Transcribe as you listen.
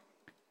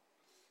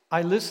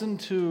I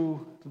listened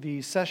to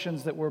the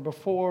sessions that were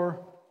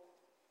before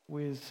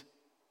with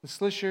the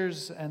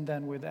Slishers, and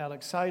then with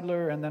Alex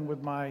Seidler, and then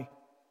with my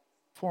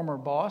former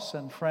boss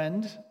and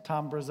friend,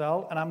 Tom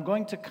Brazel, and I'm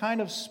going to kind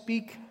of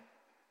speak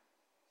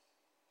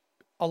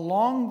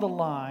along the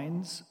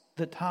lines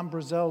that Tom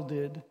Brazel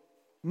did,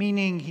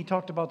 meaning he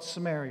talked about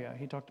Samaria.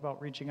 He talked about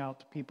reaching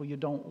out to people you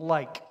don't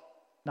like.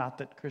 Not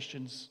that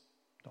Christians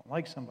don't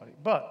like somebody,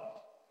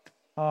 but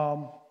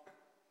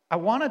I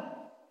want to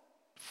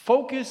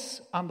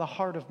focus on the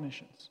heart of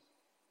missions.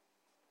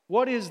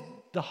 What is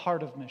the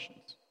heart of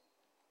missions?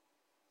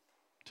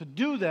 To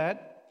do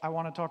that, I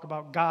want to talk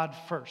about God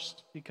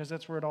first, because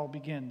that's where it all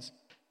begins.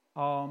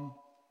 And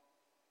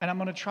I'm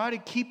going to try to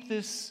keep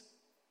this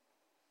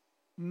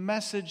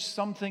message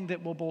something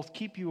that will both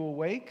keep you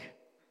awake,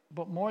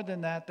 but more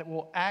than that, that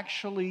will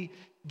actually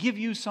give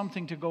you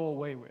something to go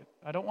away with.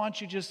 I don't want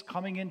you just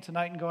coming in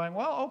tonight and going,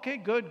 well, okay,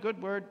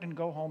 good word, and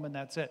go home and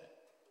that's it.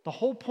 The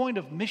whole point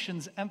of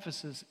missions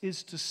emphasis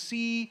is to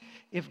see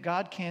if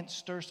God can't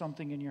stir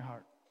something in your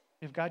heart,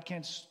 if God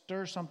can't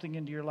stir something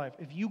into your life,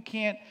 if you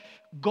can't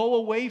go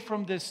away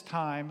from this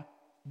time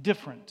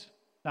different.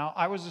 Now,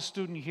 I was a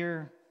student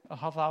here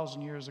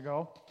 1,000 years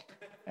ago,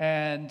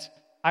 and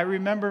I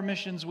remember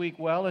Missions Week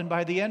well, and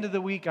by the end of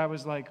the week, I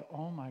was like,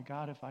 oh my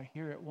God, if I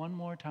hear it one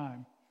more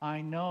time,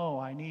 I know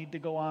I need to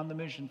go on the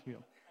mission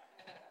field.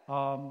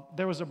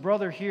 There was a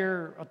brother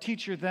here, a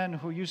teacher then,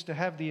 who used to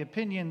have the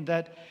opinion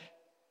that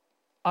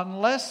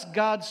unless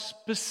God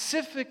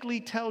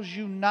specifically tells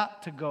you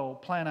not to go,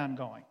 plan on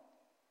going.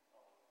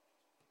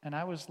 And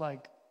I was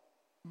like,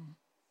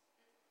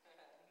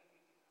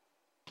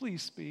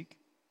 please speak.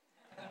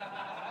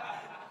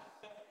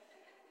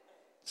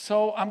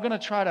 So I'm going to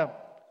try to,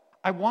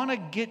 I want to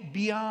get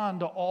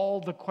beyond all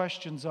the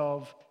questions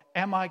of,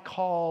 am I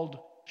called?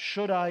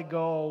 Should I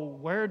go?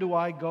 Where do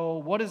I go?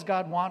 What does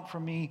God want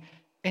from me?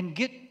 And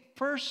get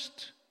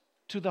first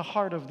to the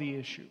heart of the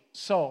issue.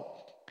 So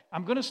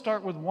I'm going to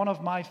start with one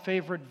of my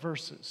favorite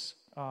verses.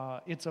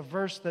 It's a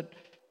verse that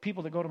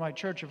people that go to my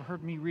church have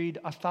heard me read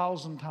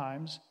 1,000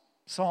 times.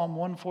 Psalm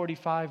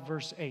 145,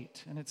 verse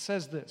 8. And it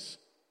says this: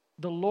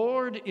 the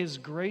Lord is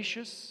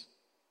gracious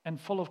and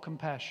full of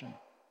compassion,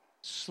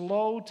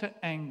 slow to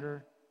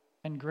anger,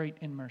 and great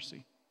in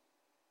mercy.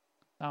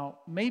 Now,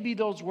 maybe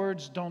those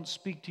words don't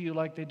speak to you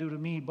like they do to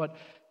me, but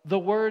the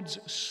words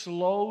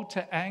slow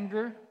to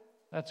anger,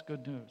 that's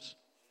good news.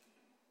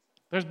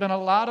 There's been a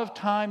lot of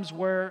times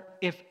where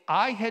if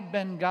I had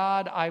been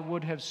God, I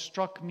would have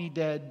struck me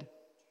dead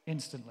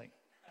instantly.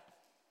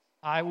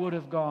 I would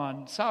have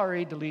gone,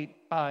 sorry,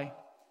 delete, bye.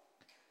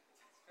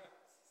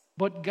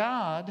 But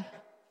God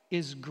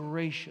is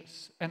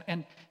gracious.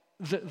 And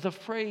the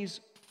phrase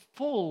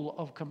full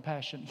of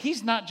compassion,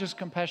 He's not just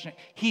compassionate,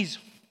 He's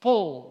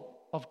full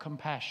of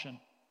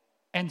compassion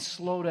and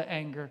slow to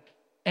anger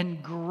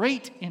and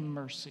great in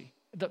mercy.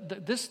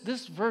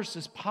 This verse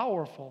is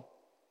powerful.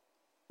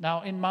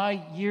 Now, in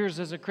my years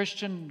as a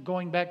Christian,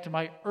 going back to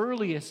my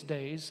earliest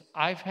days,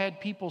 I've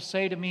had people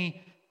say to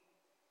me,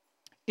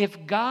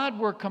 if God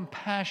were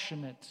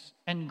compassionate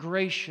and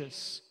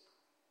gracious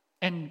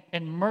and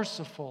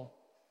merciful,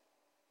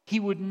 He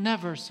would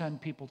never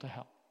send people to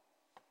hell.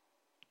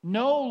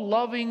 No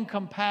loving,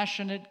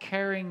 compassionate,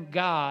 caring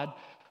God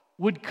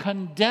would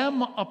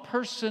condemn a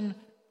person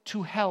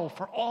to hell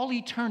for all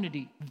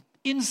eternity,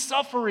 in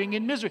suffering,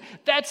 in misery.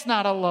 That's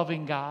not a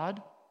loving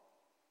God.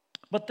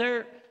 But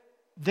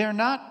they're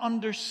not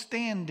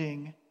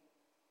understanding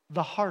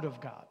the heart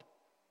of God.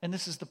 And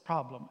this is the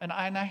problem. And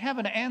I have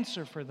an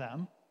answer for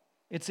them.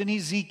 It's in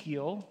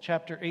Ezekiel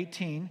chapter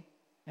 18,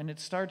 and it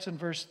starts in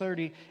verse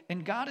 30.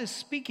 And God is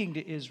speaking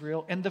to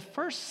Israel, and the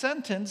first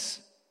sentence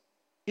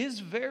is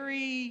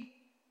very,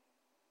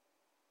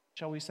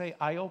 shall we say,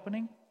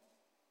 eye-opening.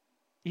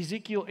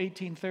 Ezekiel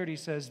 18:30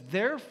 says,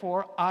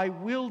 therefore I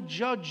will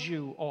judge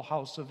you, O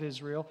house of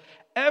Israel,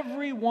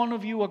 every one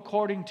of you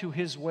according to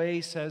his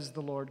way, says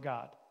the Lord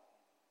God.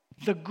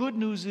 The good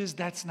news is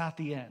that's not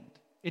the end.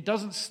 It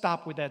doesn't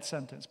stop with that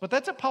sentence. But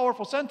that's a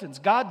powerful sentence.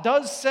 God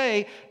does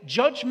say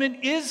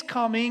judgment is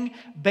coming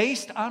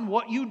based on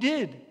what you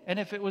did. And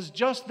if it was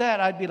just that,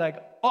 I'd be like,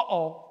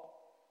 uh-oh.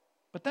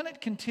 But then it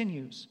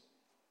continues.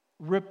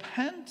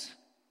 Repent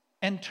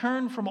and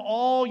turn from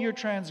all your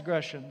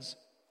transgressions,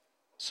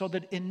 so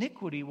that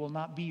iniquity will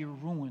not be your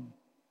ruin,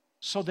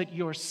 so that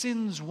your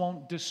sins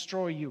won't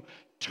destroy you.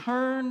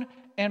 Turn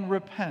and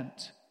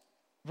repent.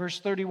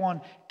 Verse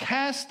 31,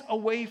 cast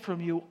away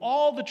from you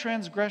all the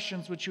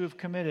transgressions which you have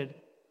committed.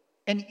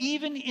 And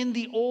even in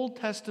the Old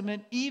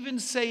Testament, even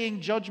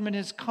saying judgment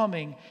is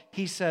coming,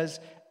 he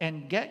says,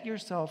 and get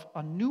yourself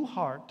a new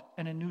heart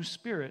and a new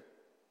spirit.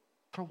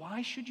 For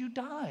why should you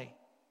die,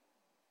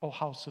 O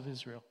house of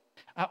Israel?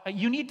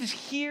 You need to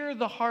hear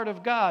the heart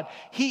of God.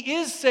 He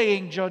is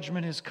saying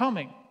judgment is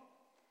coming,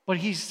 but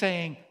he's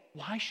saying,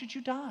 why should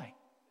you die?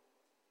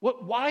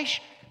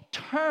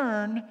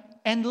 Turn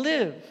and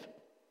live.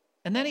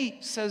 And then he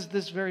says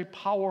this very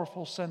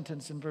powerful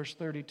sentence in verse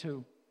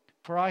 32.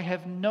 For I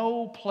have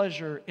no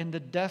pleasure in the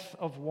death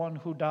of one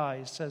who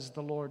dies, says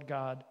the Lord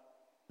God.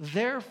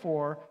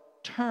 Therefore,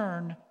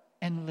 turn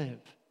and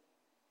live.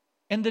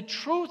 And the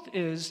truth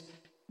is,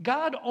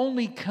 God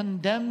only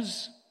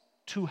condemns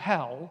to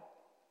hell,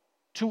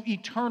 to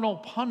eternal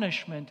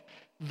punishment,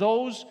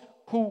 those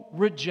who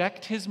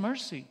reject His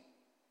mercy,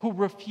 who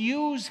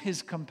refuse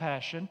His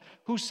compassion,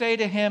 who say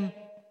to Him,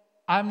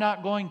 I'm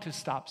not going to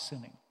stop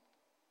sinning.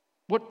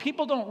 What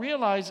people don't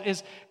realize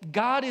is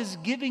God is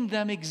giving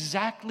them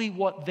exactly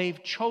what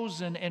they've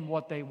chosen and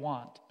what they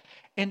want.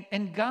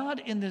 And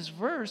God, in this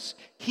verse,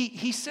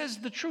 he says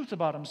the truth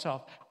about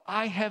Himself.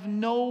 I have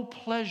no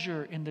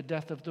pleasure in the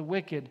death of the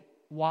wicked.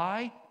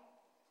 Why?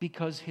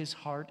 Because His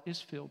heart is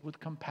filled with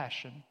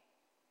compassion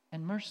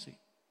and mercy.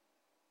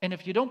 And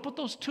if you don't put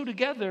those two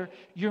together,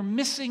 you're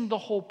missing the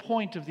whole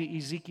point of the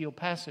Ezekiel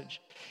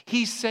passage.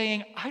 He's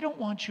saying, I don't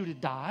want you to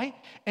die.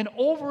 And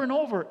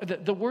over,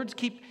 the words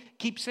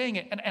keep saying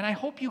it. And I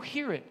hope you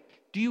hear it.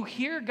 Do you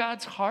hear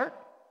God's heart?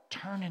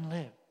 Turn and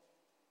live.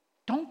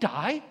 Don't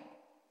die.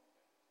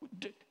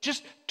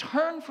 Just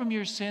turn from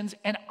your sins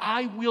and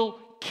I will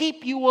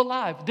keep you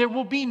alive. There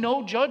will be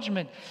no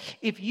judgment.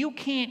 If you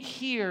can't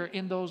hear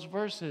in those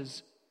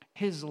verses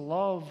His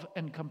love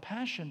and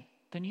compassion,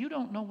 then you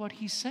don't know what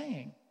He's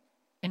saying.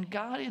 And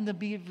God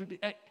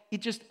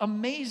it just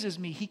amazes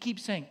me. He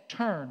keeps saying,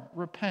 turn,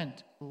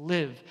 repent,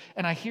 live.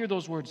 And I hear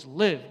those words,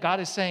 live. God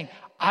is saying,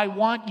 I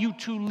want you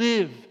to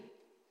live.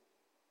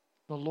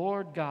 The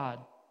Lord God,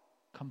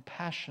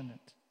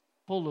 compassionate,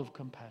 full of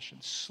compassion,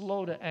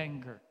 slow to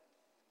anger.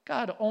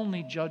 God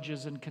only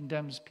judges and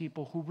condemns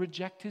people who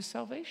reject His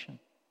salvation.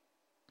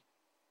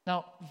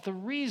 Now, the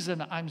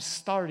reason I'm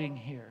starting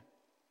here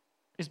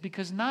is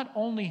because not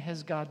only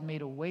has God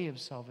made a way of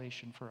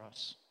salvation for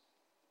us,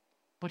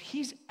 but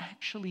He's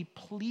actually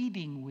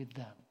pleading with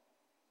them.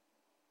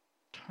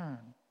 Turn,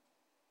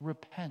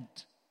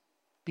 repent,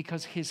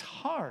 because His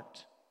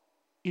heart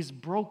is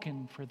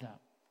broken for them.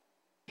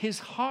 His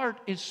heart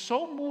is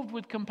so moved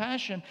with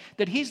compassion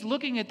that He's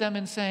looking at them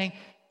and saying,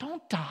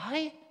 don't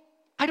die.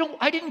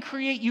 I didn't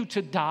create you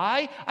to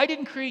die. I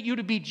didn't create you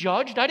to be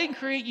judged. I didn't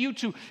create you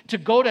to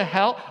go to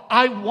hell.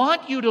 I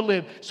want you to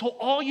live. So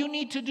all you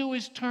need to do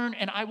is turn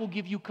and I will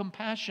give you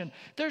compassion.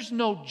 There's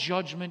no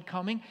judgment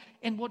coming.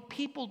 And what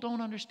people don't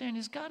understand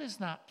is God is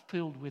not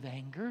filled with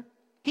anger.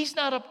 He's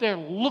not up there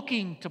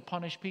looking to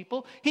punish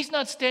people. He's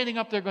not standing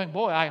up there going,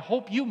 boy, I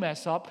hope you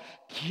mess up.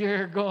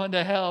 You're going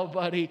to hell,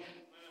 buddy.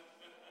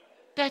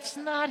 That's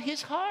not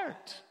His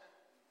heart.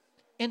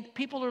 And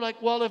people are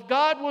like, well, if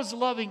God was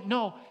loving,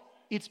 no.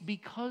 It's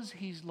because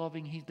He's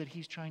loving that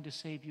He's trying to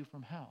save you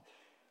from hell.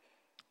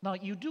 Now,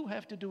 you do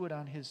have to do it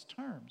on His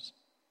terms.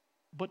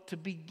 But to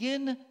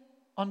begin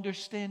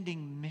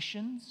understanding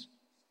missions,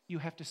 you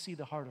have to see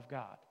the heart of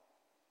God.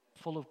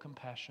 Full of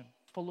compassion,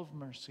 full of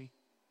mercy,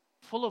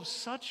 full of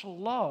such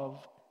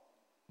love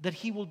that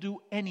He will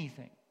do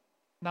anything.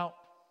 Now,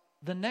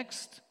 the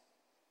next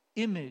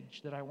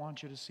image that I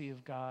want you to see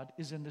of God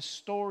is in the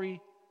story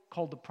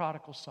called the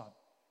prodigal son.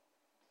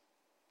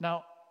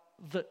 Now,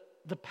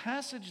 the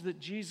passage that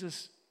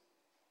Jesus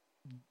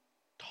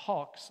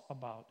talks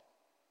about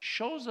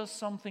shows us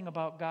something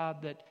about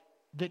God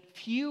that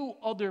few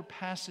other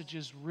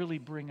passages really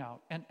bring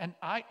out. And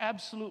I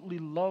absolutely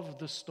love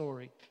the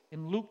story.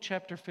 In Luke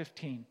chapter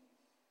 15,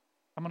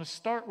 I'm going to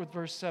start with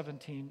verse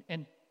 17.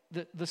 And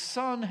the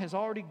son has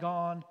already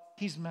gone.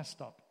 He's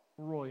messed up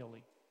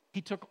royally.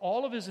 He took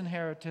all of his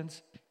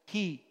inheritance.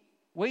 He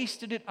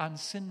wasted it on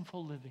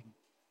sinful living.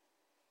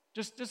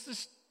 Just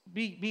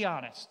be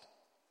honest.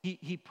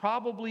 He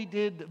probably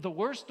did the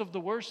worst of the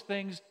worst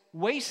things,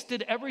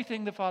 wasted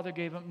everything the father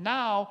gave him.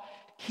 Now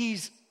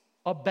he's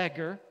a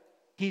beggar.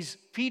 He's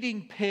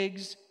feeding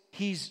pigs.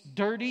 He's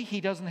dirty.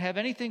 He doesn't have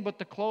anything but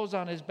the clothes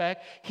on his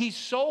back. He's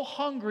so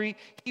hungry,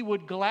 he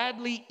would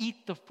gladly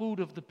eat the food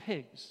of the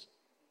pigs.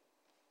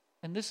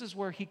 And this is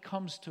where he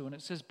comes to, and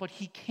it says, but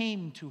he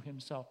came to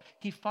himself.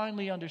 He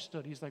finally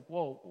understood. He's like,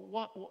 whoa,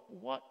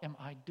 what am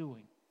I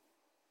doing?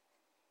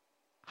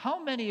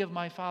 How many of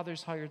my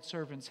father's hired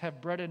servants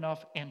have bread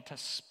enough and to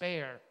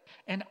spare,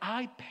 and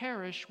I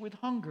perish with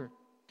hunger?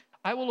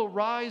 I will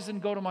arise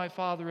and go to my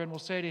father and will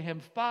say to him,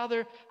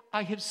 Father,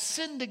 I have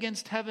sinned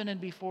against heaven and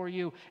before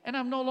you, and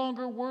I'm no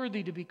longer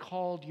worthy to be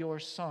called your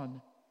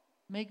son.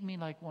 Make me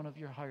like one of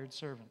your hired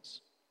servants.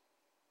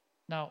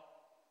 Now,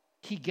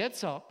 he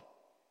gets up.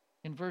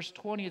 In verse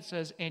 20 it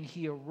says, and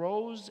he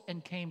arose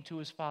and came to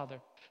his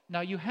father.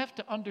 Now you have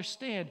to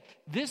understand,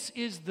 this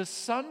is the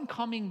son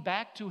coming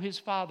back to his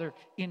father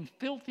in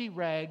filthy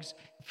rags,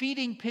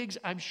 feeding pigs.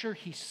 I'm sure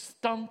he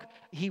stunk.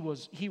 He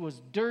was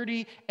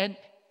dirty, and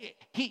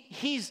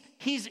he's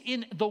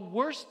in the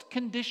worst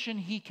condition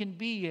he can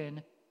be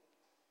in.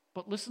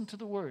 But listen to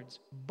the words.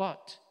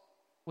 But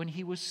when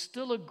he was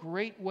still a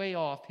great way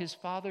off, his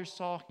father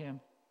saw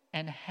him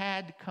and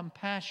had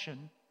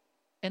compassion,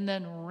 and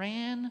then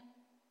ran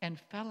and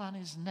fell on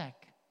his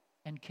neck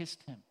and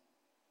kissed him.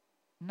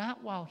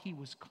 Not while he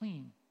was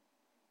clean,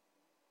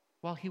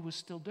 while he was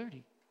still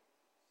dirty,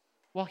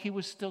 while he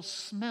was still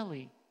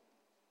smelly,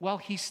 while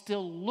he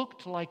still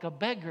looked like a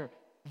beggar.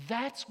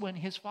 That's when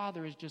his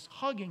father is just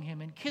hugging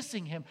him and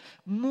kissing him,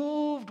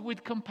 moved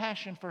with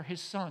compassion for his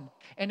son.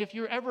 And if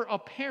you're ever a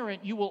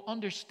parent, you will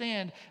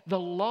understand the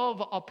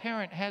love a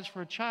parent has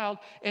for a child.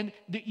 And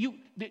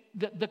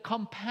the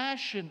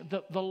compassion,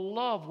 the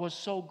love was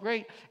so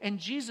great. And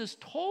Jesus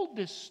told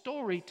this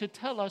story to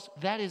tell us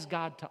that is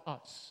God to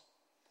us,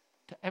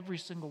 to every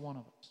single one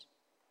of us.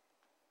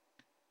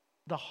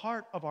 The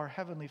heart of our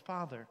Heavenly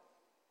Father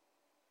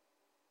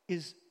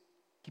is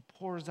He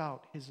pours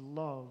out His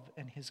love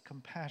and His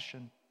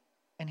compassion,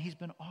 and He's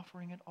been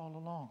offering it all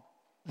along.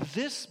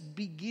 This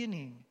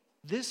beginning,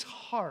 this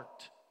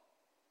heart,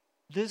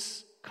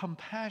 this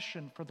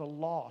compassion for the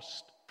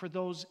lost, for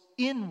those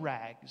in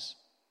rags,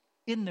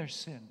 in their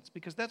sins,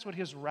 because that's what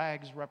His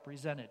rags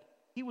represented.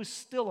 He was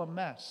still a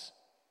mess.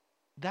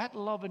 That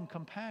love and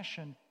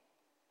compassion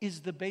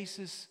is the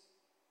basis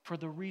for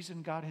the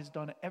reason God has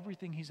done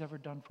everything He's ever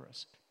done for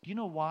us. Do you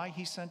know why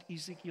He sent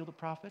Ezekiel the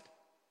prophet?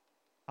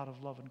 Out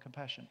of love and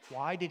compassion.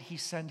 Why did He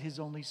send His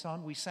only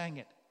Son? We sang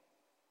it.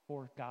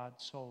 For God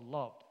so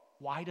loved.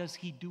 Why does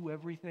He do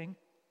everything?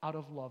 Out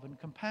of love and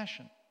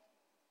compassion.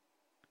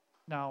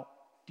 Now,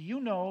 do you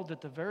know that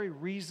the very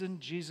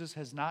reason Jesus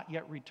has not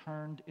yet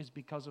returned is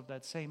because of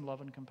that same love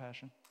and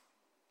compassion?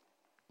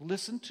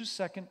 Listen to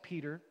 2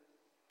 Peter,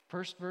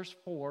 first verse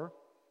 4,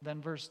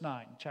 then verse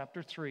 9,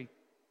 chapter 3.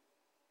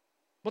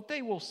 But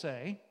they will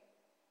say,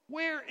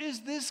 where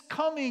is this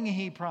coming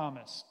He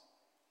promised?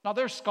 Now,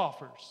 they're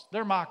scoffers.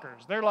 They're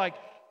mockers. They're like,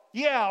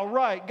 yeah,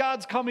 right,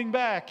 God's coming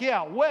back.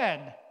 Yeah, when?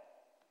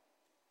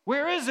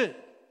 Where is it?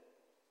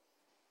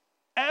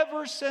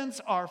 Ever since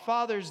our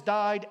fathers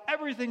died,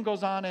 everything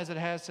goes on as it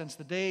has since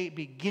the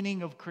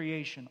beginning of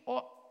creation.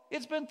 Oh,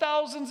 it's been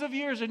thousands of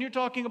years, and you're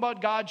talking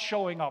about God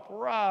showing up.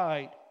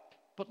 Right.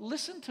 But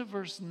listen to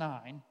verse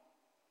 9.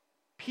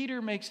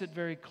 Peter makes it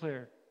very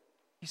clear.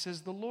 He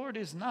says, the Lord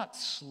is not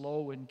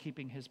slow in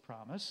keeping His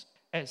promise,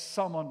 as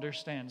some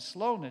understand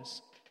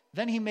slowness.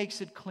 Then he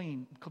makes it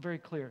very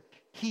clear.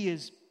 He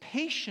is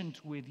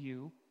patient with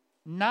you,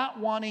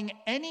 not wanting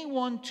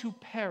anyone to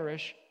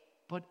perish,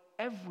 but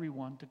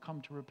everyone to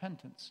come to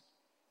repentance.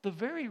 The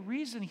very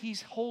reason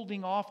He's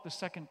holding off the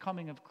second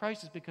coming of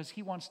Christ is because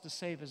He wants to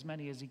save as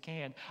many as He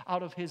can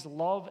out of His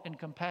love and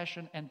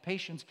compassion and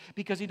patience,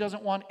 because He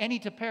doesn't want any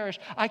to perish.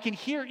 I can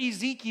hear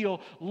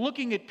Ezekiel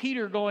looking at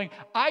Peter going,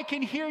 I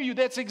can hear you.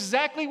 That's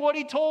exactly what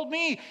He told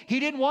me. He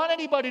didn't want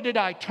anybody to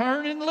die.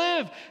 Turn and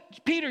live.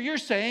 Peter, you're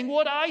saying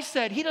what I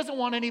said. He doesn't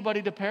want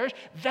anybody to perish.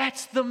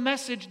 That's the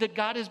message that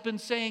God has been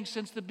saying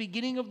since the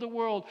beginning of the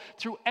world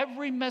through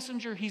every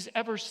messenger He's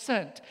ever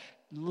sent.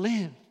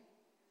 Live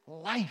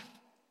life.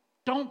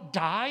 Don't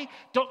die.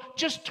 Don't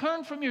just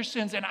turn from your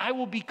sins, and I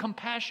will be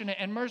compassionate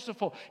and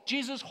merciful.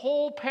 Jesus'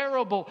 whole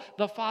parable,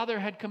 the Father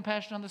had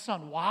compassion on the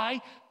Son.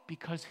 Why?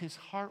 Because His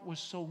heart was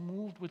so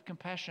moved with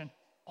compassion,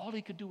 all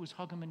He could do was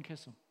hug Him and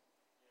kiss Him.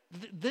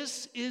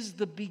 This is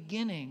the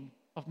beginning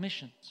of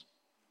missions.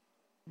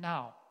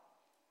 Now,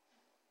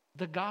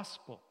 the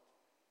gospel.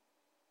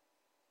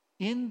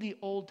 In the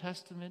Old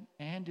Testament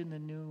and in the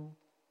New,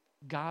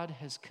 God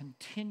has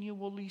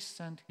continually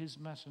sent His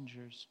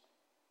messengers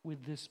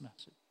with this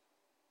message.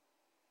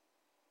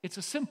 It's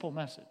a simple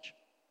message.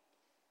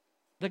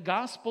 The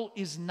gospel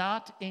is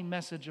not a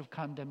message of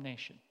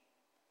condemnation.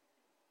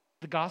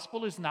 The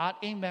gospel is not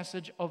a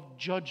message of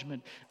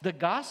judgment. The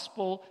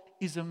gospel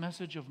is a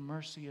message of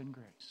mercy and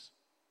grace.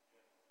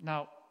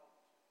 Now,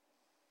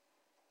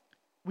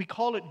 we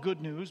call it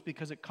good news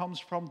because it comes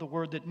from the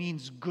word that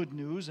means good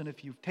news. And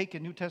if you've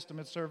taken New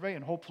Testament survey,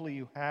 and hopefully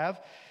you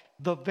have,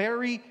 the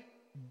very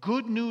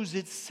good news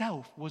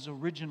itself was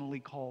originally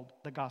called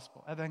the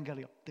gospel,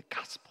 evangelion, the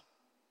gospel.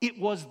 It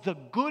was the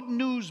good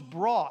news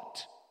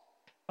brought.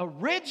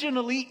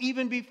 Originally,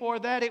 even before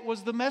that, it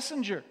was the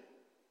messenger.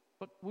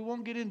 But we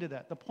won't get into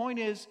that. The point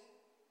is,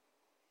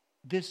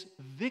 this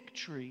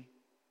victory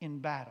in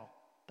battle,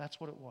 that's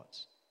what it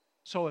was.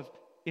 So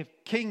if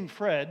King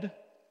Fred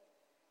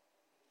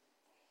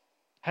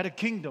had a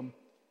kingdom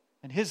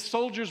and his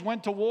soldiers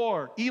went to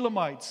war,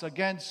 Elamites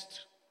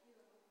against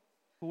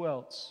who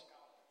else?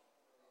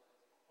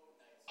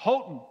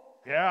 Houghton.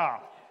 Yeah.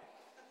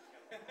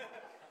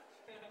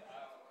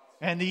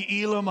 And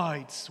the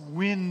Elamites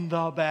win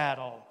the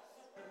battle.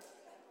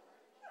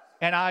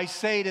 And I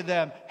say to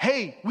them,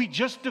 hey, we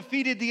just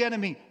defeated the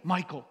enemy.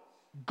 Michael,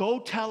 go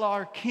tell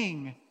our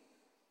king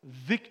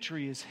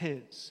victory is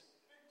his.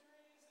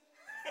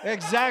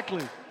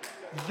 Exactly.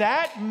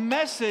 That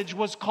message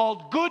was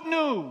called good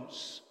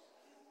news.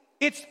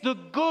 It's the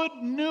good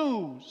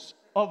news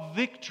of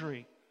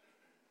victory.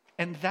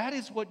 And that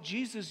is what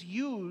Jesus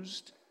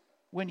used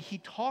when He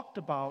talked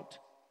about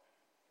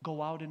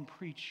go out and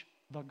preach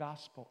the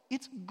gospel.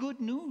 It's good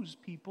news,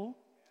 people.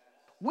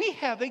 We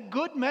have a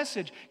good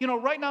message. You know,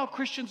 right now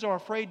Christians are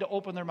afraid to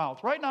open their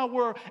mouth. Right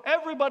now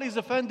everybody's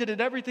offended at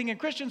everything, and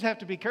Christians have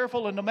to be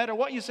careful, and no matter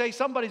what you say,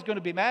 somebody's going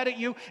to be mad at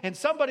you and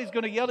somebody's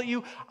going to yell at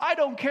you. I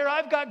don't care.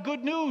 I've got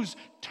good news.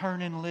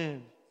 Turn and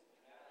live.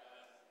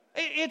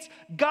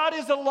 God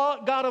is a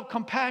God of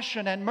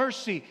compassion and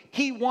mercy.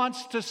 He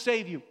wants to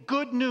save you.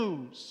 Good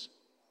news.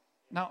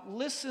 Now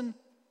listen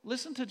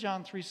to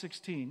John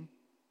 3:16.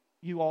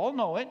 You all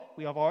know it.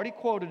 We have already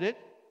quoted it.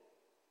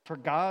 For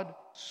God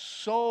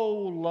so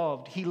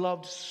loved, he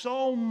loved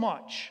so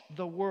much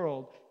the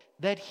world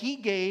that he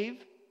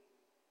gave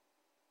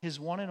his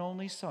one and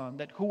only Son,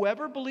 that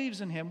whoever believes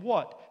in him,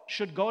 what?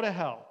 Should go to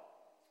hell.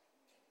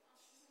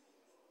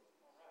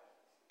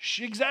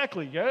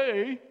 Exactly,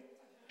 yay.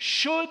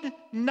 Should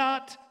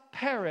not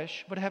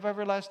perish, but have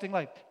everlasting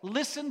life.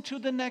 Listen to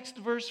the next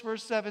verse,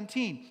 verse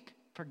 17.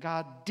 For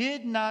God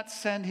did not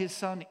send his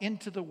Son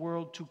into the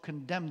world to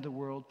condemn the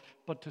world,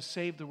 but to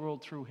save the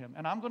world through him.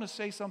 And I'm going to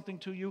say something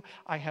to you.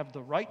 I have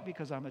the right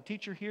because I'm a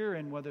teacher here,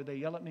 and whether they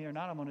yell at me or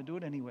not, I'm going to do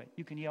it anyway.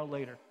 You can yell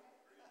later.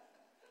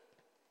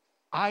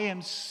 I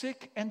am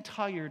sick and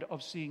tired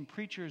of seeing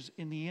preachers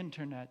in the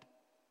internet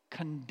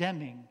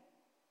condemning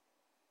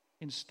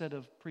instead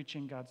of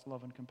preaching God's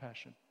love and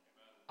compassion.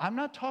 I'm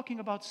not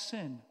talking about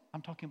sin.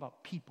 I'm talking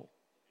about people.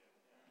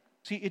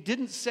 See, it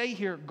didn't say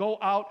here, go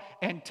out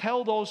and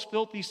tell those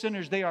filthy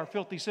sinners they are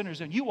filthy sinners,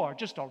 and you are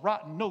just a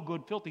rotten, no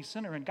good, filthy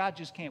sinner, and God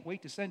just can't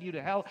wait to send you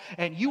to hell,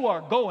 and you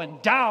are going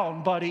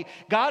down, buddy.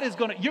 God is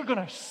you're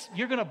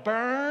gonna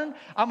burn.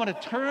 I'm gonna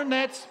turn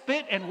that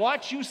spit and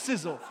watch you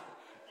sizzle.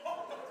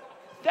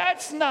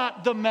 That's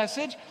not the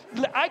message.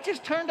 I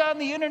just turned on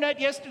the internet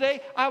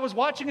yesterday. I was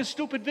watching a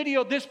stupid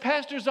video. This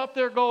pastor's up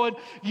there going,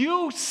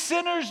 you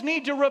sinners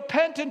need to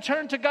repent and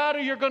turn to God or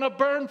you're going to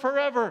burn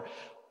forever.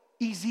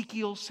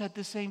 Ezekiel said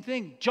the same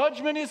thing.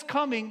 Judgment is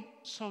coming,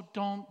 so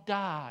don't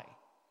die.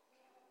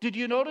 Did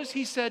you notice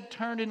he said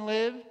turn and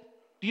live?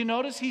 Do you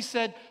notice he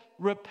said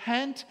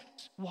repent?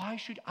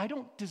 I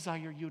don't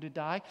desire you to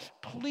die.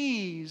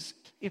 Please,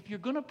 if you're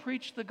going to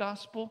preach the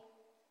gospel,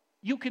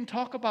 you can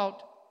talk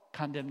about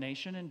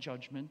condemnation and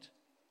judgment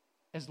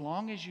as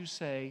long as you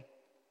say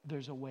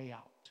there's a way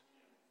out.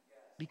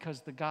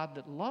 Because the God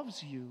that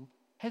loves you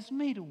has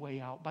made a way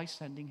out by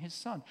sending his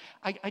Son.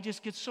 I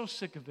just get so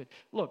sick of it.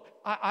 Look,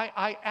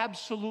 I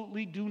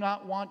absolutely do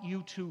not want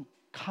you to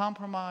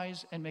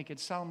compromise and make it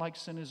sound like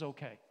sin is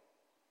okay.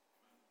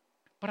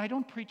 But I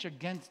don't preach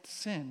against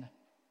sin.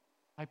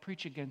 I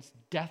preach against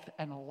death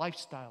and a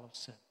lifestyle of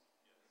sin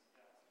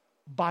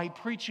by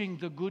preaching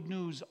the good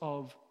news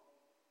of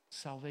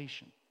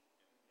salvation.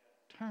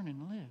 Turn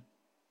and live.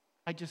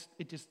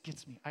 It just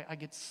gets me. I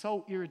get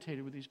so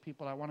irritated with these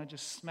people. I want to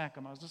just smack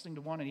them. I was listening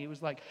to one and he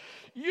was like,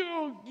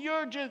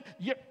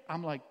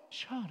 I'm like,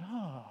 shut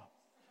up.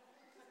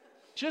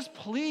 Just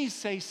please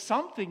say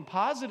something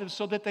positive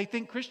so that they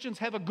think Christians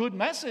have a good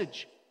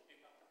message.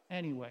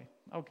 Anyway,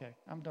 okay,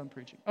 I'm done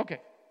preaching. Okay.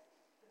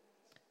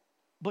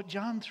 But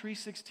John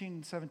 3:16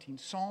 and 17,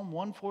 Psalm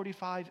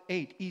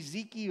 145:8,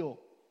 Ezekiel,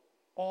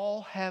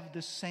 all have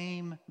the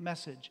same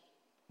message.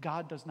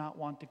 God does not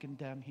want to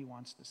condemn, he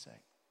wants to save.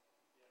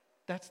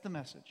 That's the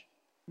message.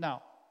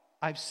 Now,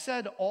 I've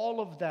said all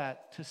of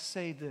that to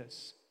say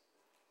this.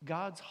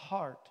 God's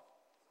heart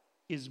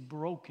is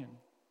broken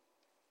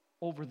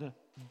over the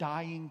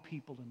dying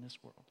people in this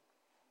world.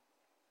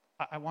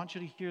 I want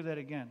you to hear that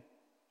again.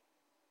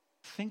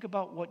 Think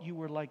about what you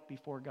were like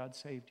before God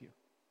saved you.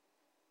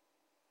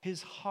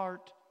 His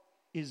heart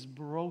is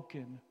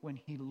broken when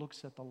he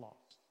looks at the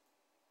lost,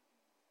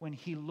 when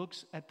he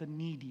looks at the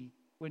needy,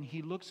 when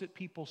he looks at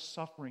people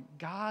suffering.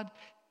 God,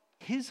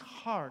 his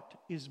heart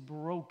is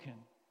broken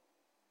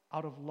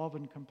out of love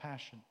and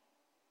compassion.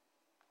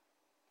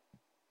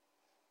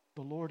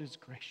 The Lord is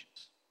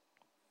gracious,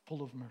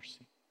 full of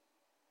mercy,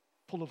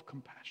 full of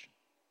compassion.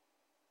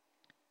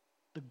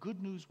 The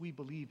good news we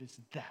believe is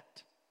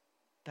that.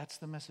 That's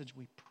the message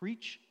we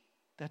preach.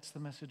 That's the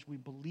message we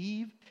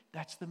believe.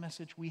 That's the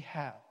message we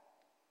have.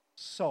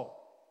 So,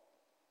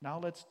 now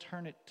let's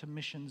turn it to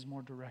missions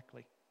more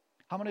directly.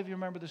 How many of you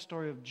remember the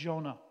story of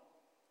Jonah?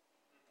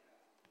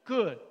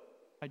 Good.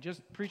 I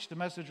just preached a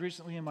message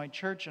recently in my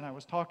church, and I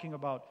was talking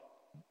about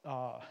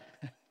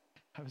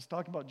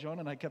Jonah,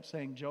 and I kept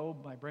saying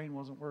Job. My brain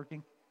wasn't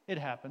working. It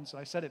happened, so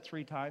I said it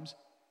 3 times,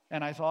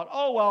 and I thought,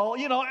 oh well,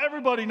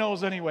 everybody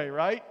knows anyway,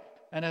 right?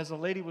 And as a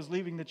lady was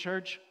leaving the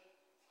church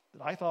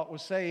that I thought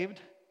was saved,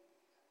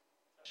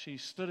 she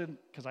stood in,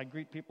 because I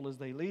greet people as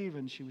they leave,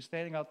 and she was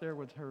standing out there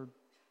with her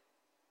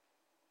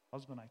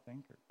husband, I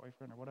think, or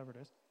boyfriend, or whatever it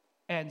is,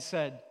 and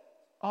said,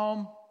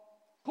 who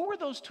were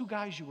those 2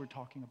 guys you were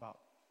talking about?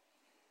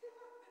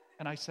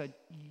 And I said,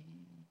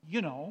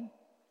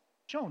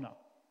 Jonah.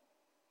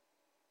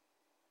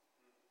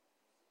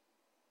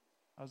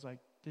 I was like,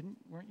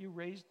 weren't you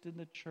raised in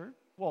the church?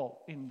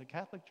 Well, in the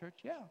Catholic Church,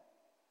 yeah.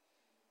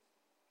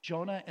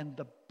 Jonah and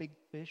the big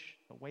fish,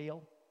 the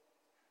whale,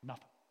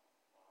 nothing.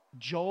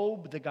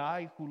 Job, the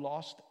guy who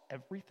lost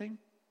everything,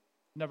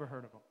 never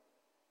heard of him.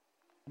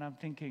 And I'm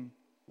thinking,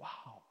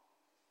 wow.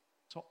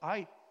 So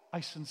I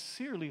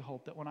sincerely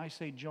hope that when I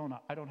say Jonah,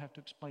 I don't have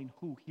to explain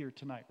who here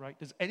tonight, right?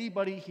 Does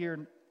anybody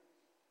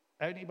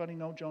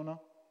know Jonah?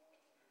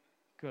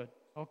 Good,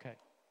 okay.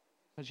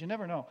 Because you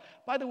never know.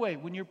 By the way,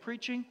 when you're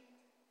preaching,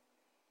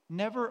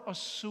 never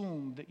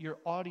assume that your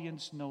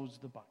audience knows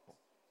the Bible.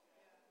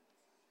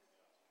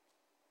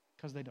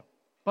 Because they don't.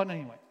 But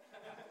anyway.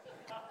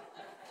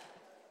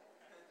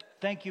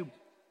 Thank you,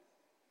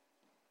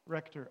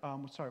 Rector.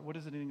 What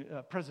is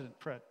it? President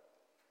Fred.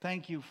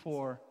 Thank you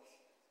for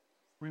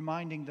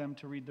reminding them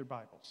to read their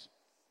Bibles.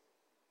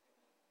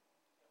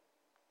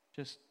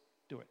 Just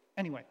do it.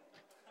 Anyway,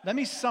 let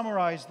me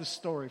summarize the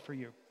story for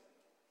you.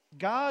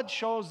 God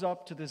shows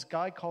up to this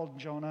guy called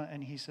Jonah,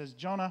 and he says,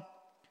 Jonah,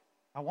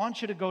 I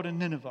want you to go to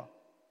Nineveh,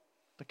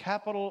 the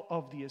capital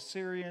of the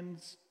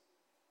Assyrians,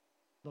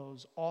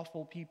 those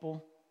awful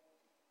people,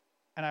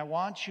 and I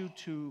want you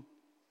to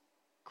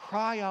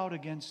cry out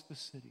against the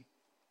city.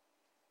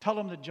 Tell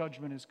them the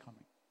judgment is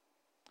coming.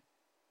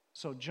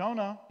 So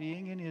Jonah,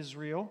 being in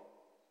Israel,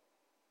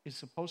 is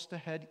supposed to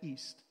head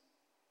east.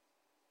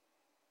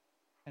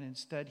 And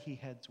instead he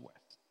heads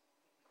west.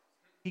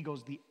 He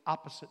goes the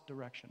opposite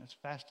direction as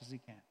fast as he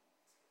can.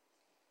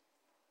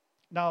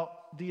 Now,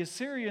 the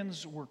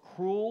Assyrians were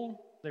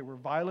cruel. They were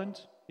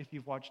violent. If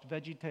you've watched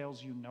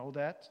VeggieTales, you know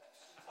that.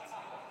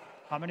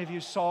 How many of you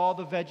saw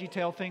the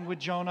VeggieTale thing with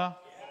Jonah?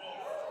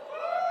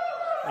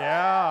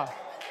 Yeah.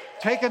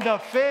 Taking the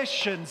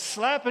fish and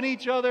slapping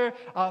each other.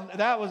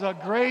 That was a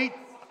great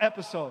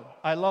episode.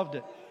 I loved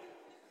it.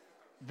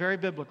 Very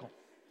biblical.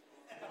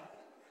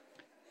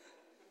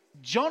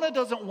 Jonah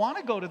doesn't want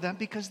to go to them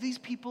because these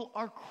people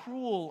are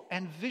cruel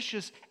and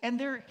vicious, and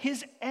they're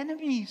his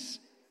enemies.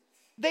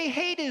 They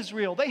hate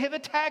Israel. They have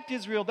attacked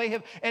Israel. They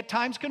have at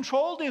times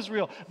controlled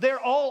Israel. They're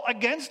all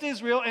against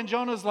Israel, and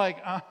Jonah's like,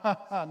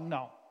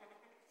 no.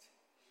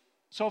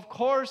 So of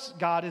course,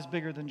 God is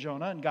bigger than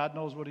Jonah, and God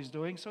knows what he's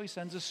doing, so he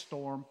sends a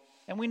storm.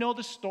 And we know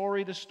the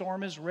story. The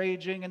storm is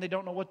raging, and they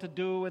don't know what to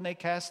do, and they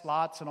cast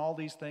lots and all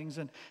these things.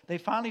 And they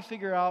finally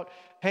figure out,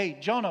 hey,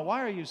 Jonah,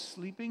 why are you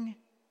sleeping?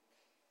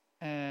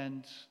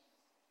 And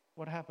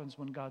what happens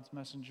when God's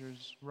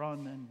messengers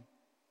run and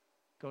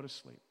go to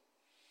sleep?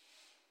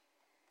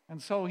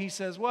 And so he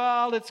says,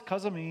 well, it's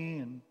because of me,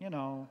 and,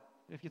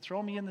 if you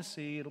throw me in the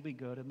sea, it'll be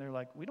good. And they're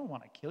like, we don't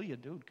want to kill you,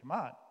 dude, come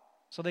on.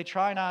 So they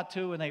try not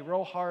to, and they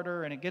row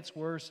harder, and it gets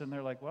worse, and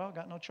they're like, well,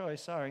 got no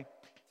choice, sorry.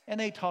 And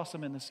they toss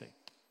him in the sea.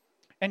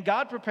 And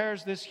God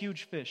prepares this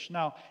huge fish.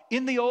 Now,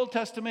 in the Old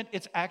Testament,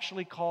 it's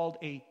actually called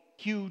a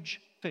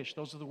huge fish.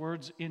 Those are the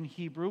words in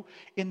Hebrew.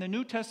 In the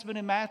New Testament,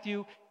 in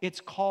Matthew,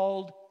 it's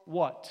called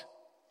what?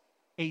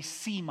 A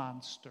sea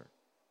monster.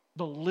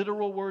 The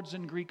literal words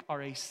in Greek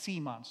are a sea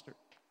monster.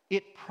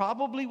 It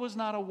probably was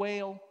not a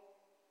whale,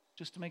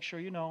 just to make sure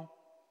you know.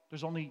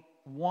 There's only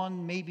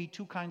one, maybe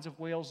two kinds of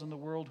whales in the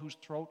world whose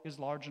throat is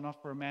large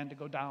enough for a man to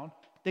go down.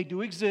 They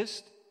do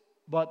exist,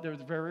 but they're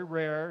very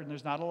rare, and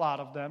there's not a lot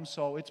of them,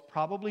 so it's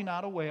probably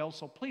not a whale,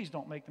 so please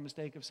don't make the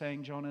mistake of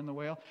saying Jonah and the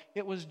whale.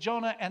 It was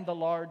Jonah and the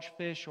large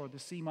fish, or the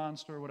sea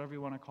monster, or whatever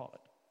you want to call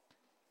it.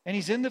 And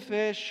he's in the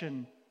fish,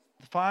 and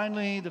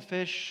finally the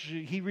fish,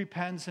 he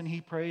repents and he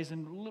prays,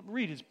 and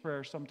read his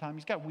prayer sometime.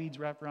 He's got weeds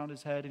wrapped around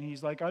his head, and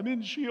he's like, I'm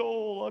in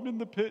Sheol, I'm in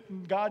the pit,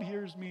 and God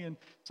hears me. And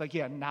it's like,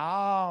 yeah,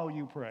 now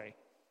you pray.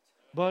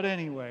 But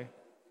anyway,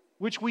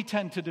 which we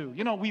tend to do.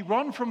 We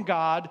run from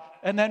God,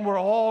 and then we're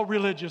all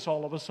religious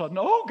all of a sudden.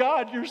 Oh,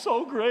 God, you're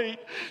so great.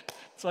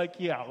 It's like,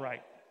 yeah,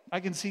 right. I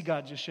can see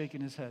God just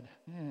shaking his head.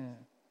 Yeah.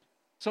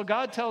 So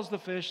God tells the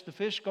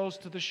fish goes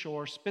to the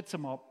shore, spits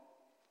him up.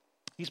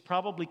 He's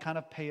probably kind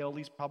of pale.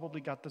 He's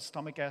probably got the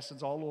stomach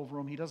acids all over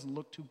him. He doesn't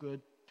look too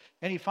good.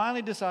 And he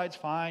finally decides,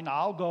 fine,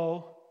 I'll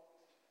go.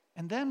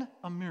 And then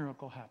a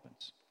miracle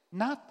happens.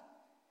 Not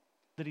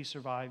that he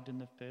survived in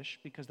the fish,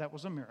 because that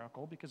was a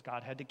miracle, because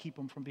God had to keep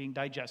him from being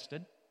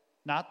digested.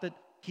 Not that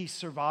he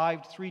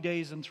survived 3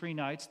 days and 3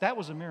 nights. That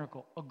was a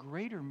miracle. A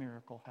greater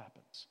miracle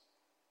happens.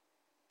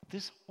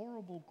 This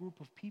horrible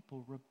group of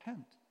people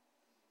repent.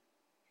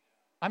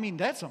 I mean,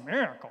 that's a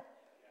miracle.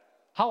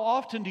 How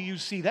often do you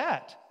see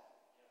that?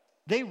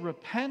 They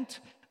repent.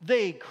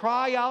 They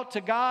cry out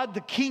to God.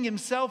 The king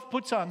himself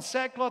puts on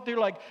sackcloth. They're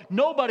like,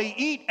 nobody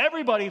eat,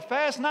 everybody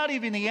fast, not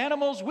even the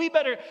animals. We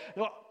better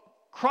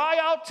cry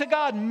out to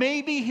God.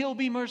 Maybe he'll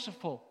be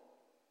merciful.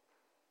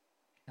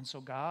 And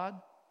so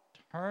God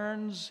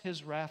turns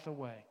his wrath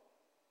away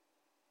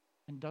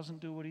and doesn't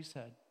do what he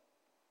said.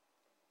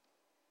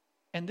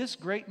 And this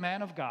great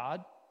man of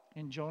God,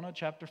 in Jonah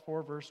chapter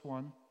 4, verse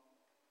 1,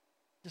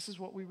 this is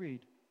what we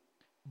read.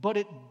 But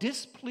it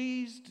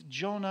displeased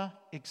Jonah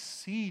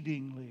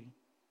exceedingly,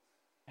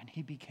 and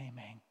he became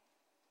angry.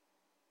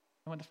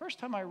 And when the first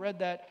time I read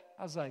that,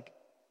 I was like,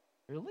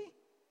 really?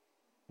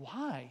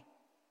 Why?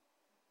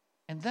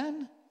 And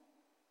then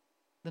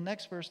the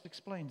next verse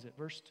explains it,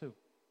 verse 2.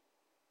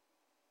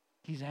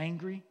 He's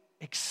angry,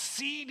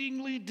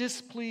 exceedingly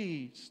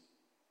displeased.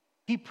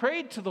 He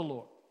prayed to the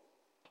Lord,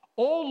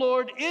 "O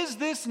Lord, is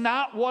this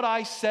not what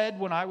I said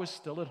when I was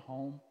still at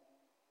home?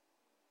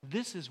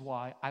 This is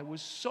why I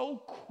was so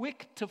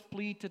quick to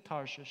flee to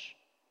Tarshish.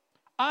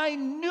 I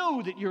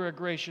knew that you're a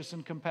gracious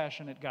and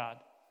compassionate God,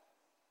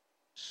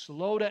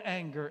 slow to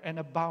anger and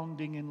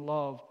abounding in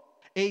love,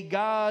 a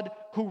God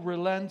who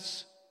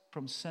relents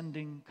from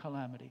sending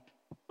calamity."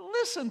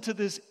 Listen to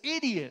this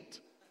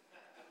idiot.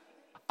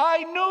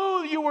 I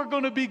knew you were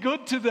going to be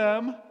good to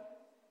them.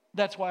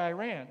 That's why I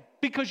ran.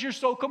 because you're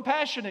so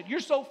compassionate. You're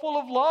so full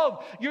of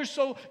love. You're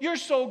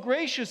so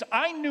gracious.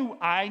 I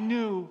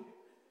knew.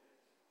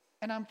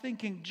 And I'm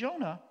thinking,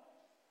 Jonah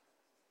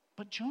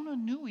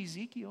knew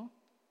Ezekiel.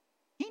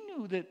 He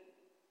knew that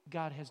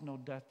God has no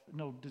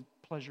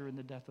pleasure in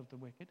the death of the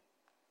wicked.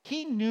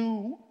 He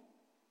knew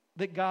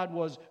that God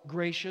was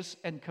gracious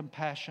and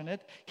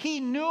compassionate. He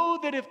knew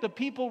that if the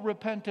people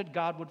repented,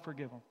 God would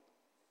forgive them.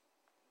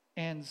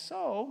 And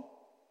so,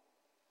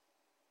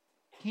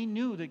 he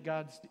knew that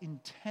God's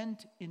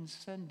intent in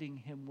sending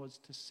him was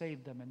to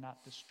save them and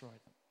not destroy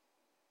them.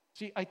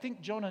 See, I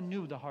think Jonah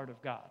knew the heart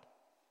of God.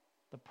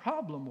 The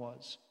problem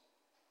was,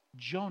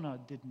 Jonah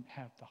didn't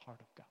have the heart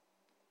of God.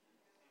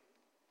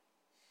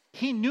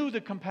 He knew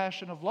the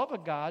compassion of love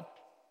of God,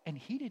 and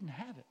he didn't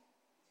have it.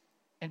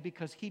 And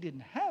because he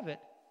didn't have it,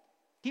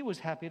 he was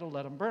happy to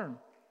let them burn.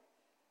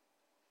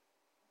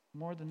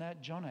 More than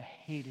that, Jonah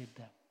hated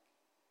them.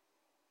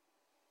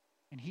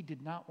 And he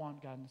did not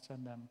want God to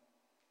send them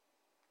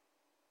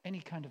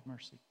any kind of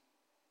mercy.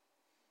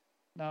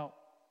 Now,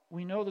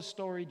 we know the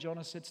story.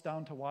 Jonah sits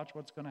down to watch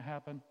what's going to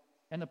happen,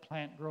 and the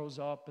plant grows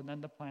up, and then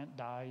the plant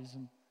dies.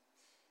 And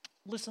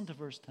listen to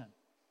verse 10.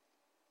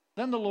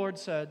 Then the Lord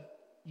said,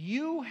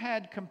 "You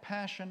had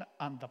compassion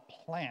on the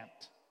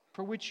plant,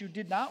 for which you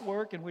did not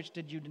work, and which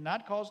you did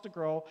not cause to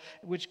grow,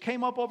 which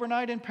came up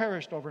overnight and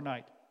perished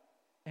overnight.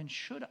 And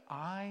should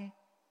I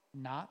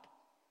not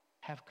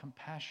have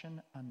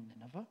compassion on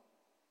Nineveh,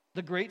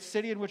 the great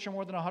city in which are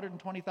more than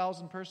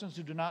 120,000 persons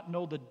who do not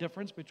know the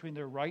difference between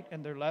their right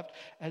and their left,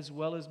 as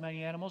well as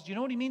many animals?" Do you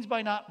know what he means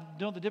by not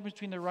know the difference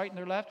between their right and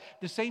their left?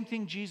 The same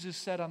thing Jesus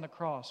said on the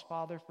cross.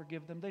 Father,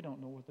 forgive them. They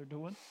don't know what they're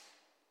doing.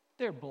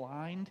 They're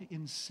blind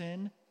in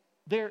sin.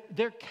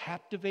 They're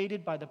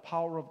captivated by the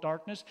power of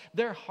darkness.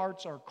 Their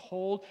hearts are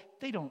cold.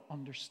 They don't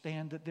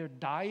understand that they're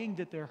dying,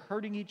 that they're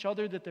hurting each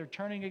other, that they're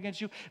turning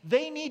against you.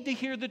 They need to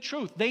hear the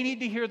truth. They need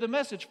to hear the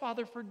message.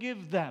 Father,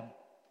 forgive them.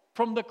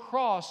 From the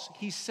cross,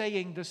 he's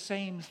saying the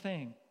same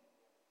thing.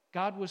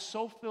 God was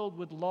so filled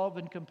with love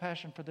and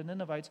compassion for the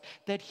Ninevites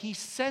that he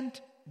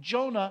sent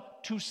Jonah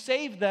to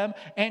save them,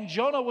 and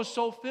Jonah was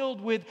so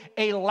filled with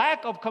a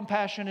lack of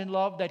compassion and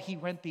love that he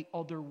went the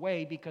other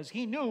way because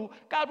he knew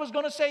God was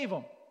going to save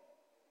him.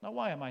 Now,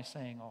 why am I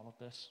saying all of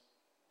this?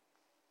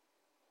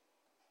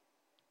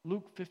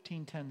 Luke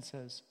 15:10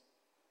 says,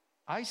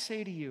 "I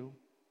say to you,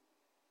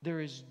 there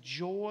is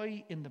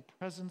joy in the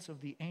presence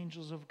of the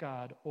angels of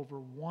God over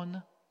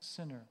one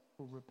sinner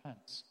who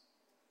repents."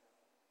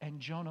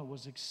 And Jonah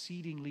was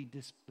exceedingly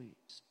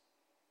displeased.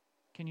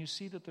 Can you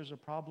see that there's a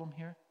problem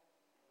here?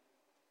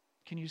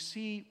 Can you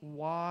see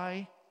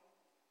why?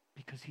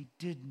 Because he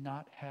did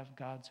not have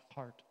God's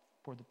heart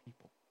for the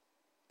people.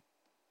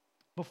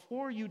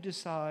 Before you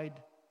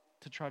decide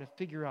to try to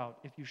figure out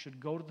if you should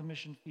go to the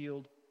mission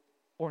field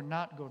or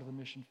not go to the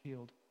mission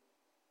field,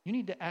 you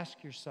need to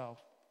ask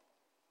yourself,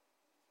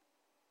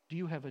 do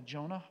you have a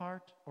Jonah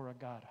heart or a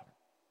God heart?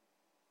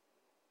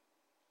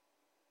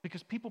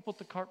 Because people put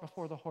the cart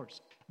before the horse.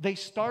 They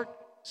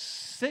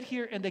sit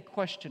here and they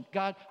question,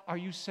 God, are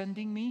you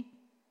sending me?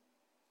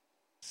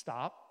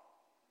 Stop.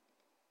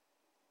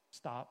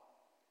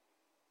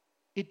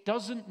 It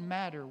doesn't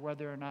matter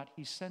whether or not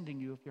he's sending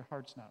you if your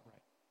heart's not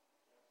right.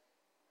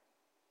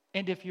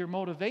 And if your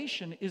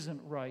motivation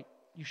isn't right,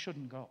 you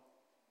shouldn't go.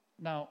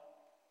 Now,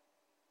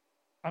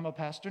 I'm a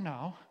pastor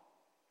now,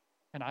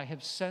 and I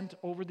have sent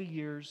over the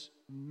years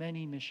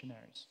many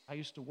missionaries. I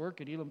used to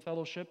work at Elam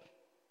Fellowship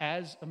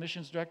as a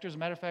missions director. As a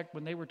matter of fact,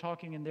 when they were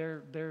talking in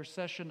their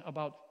session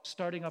about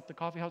starting up the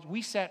coffee house,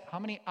 we sat how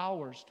many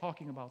hours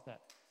talking about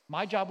that?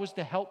 My job was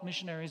to help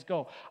missionaries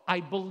go. I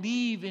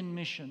believe in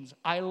missions.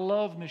 I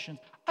love missions.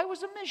 I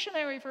was a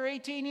missionary for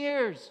 18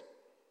 years.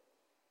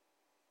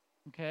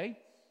 Okay?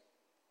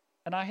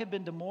 And I have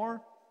been to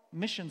more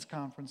missions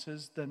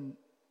conferences than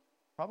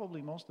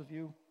probably most of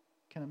you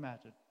can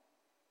imagine.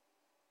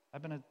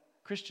 I've been a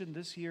Christian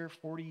this year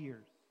 40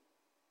 years.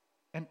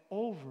 And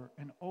over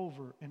and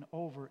over and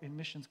over in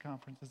missions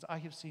conferences, I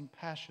have seen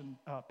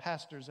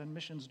pastors and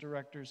missions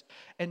directors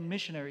and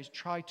missionaries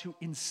try to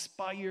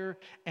inspire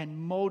and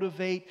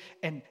motivate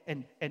and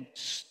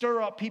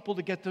stir up people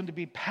to get them to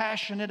be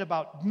passionate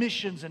about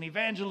missions and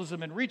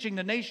evangelism and reaching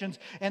the nations.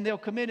 And they'll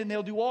come in and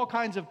they'll do all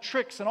kinds of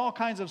tricks and all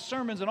kinds of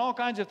sermons and all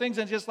kinds of things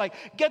and just like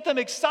get them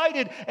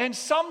excited. And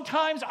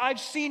sometimes I've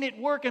seen it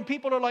work and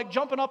people are like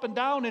jumping up and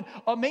down and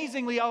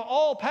amazingly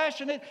all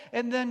passionate.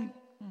 And then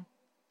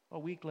a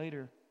week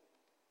later,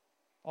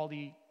 all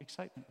the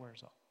excitement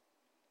wears off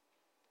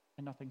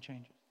and nothing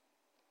changes.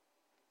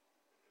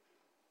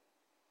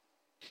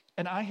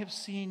 And I have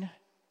seen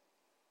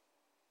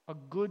a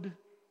good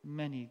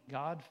many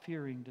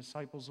God-fearing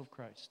disciples of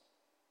Christ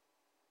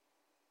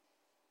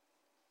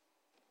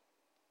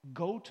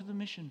go to the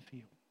mission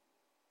field,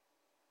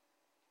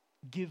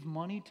 give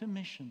money to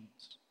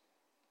missions,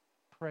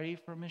 pray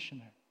for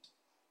missionaries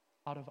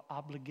out of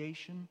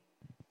obligation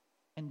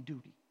and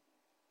duty.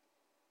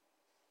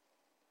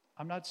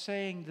 I'm not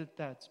saying that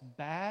that's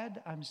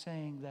bad. I'm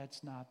saying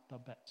that's not the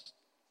best.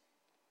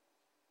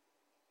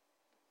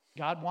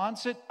 God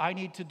wants it. I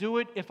need to do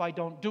it. If I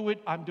don't do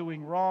it, I'm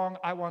doing wrong.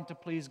 I want to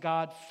please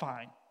God.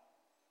 Fine.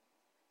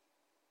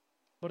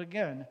 But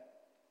again,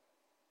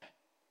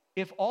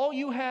 if all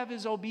you have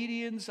is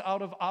obedience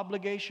out of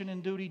obligation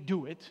and duty,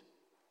 do it.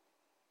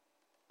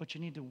 But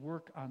you need to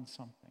work on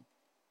something.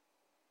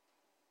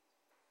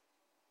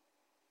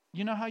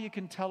 You know how you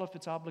can tell if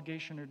it's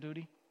obligation or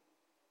duty?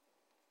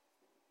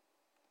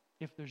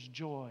 If there's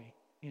joy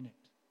in it.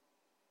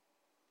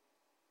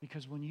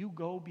 Because when you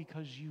go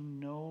because you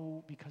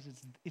know, because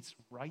it's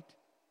right,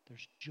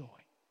 there's joy.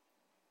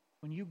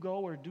 When you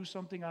go or do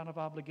something out of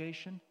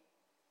obligation,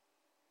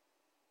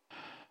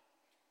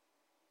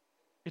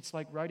 it's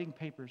like writing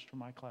papers for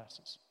my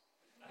classes.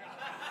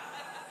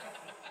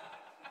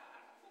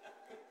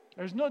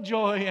 There's no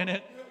joy in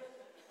it.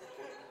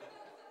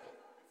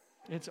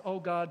 It's, oh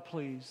God,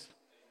 please.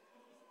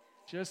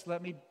 Just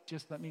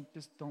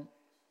don't,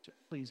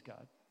 please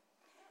God.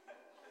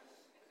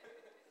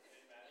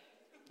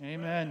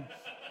 Amen.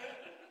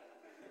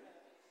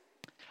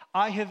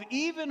 I have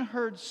even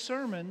heard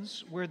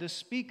sermons where the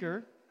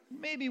speaker,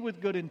 maybe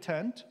with good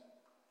intent,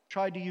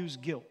 tried to use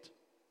guilt.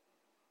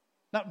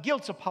 Now,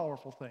 guilt's a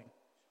powerful thing.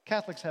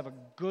 Catholics have a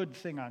good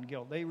thing on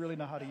guilt. They really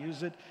know how to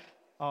use it.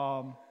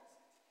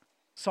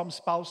 Some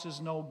spouses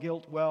know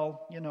guilt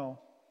well, you know.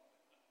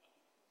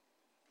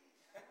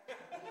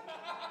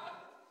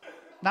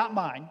 Not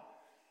mine.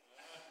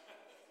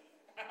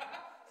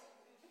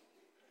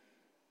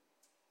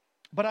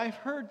 But I've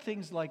heard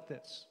things like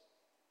this.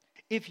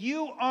 If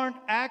you aren't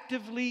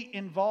actively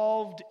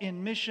involved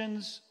in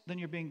missions, then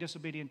you're being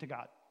disobedient to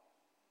God.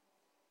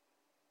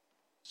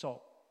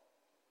 So,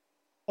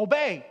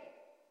 obey.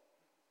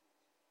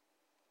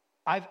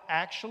 I've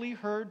actually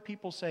heard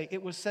people say,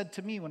 it was said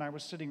to me when I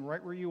was sitting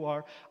right where you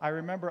are. I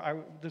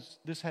remember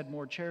this had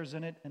more chairs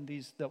in it, and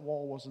that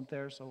wall wasn't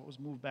there, so it was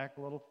moved back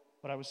a little.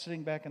 But I was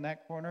sitting back in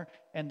that corner,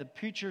 and the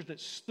preacher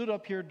that stood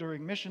up here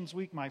during Missions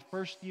Week my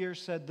first year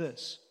said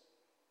this: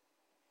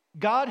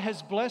 God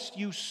has blessed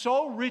you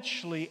so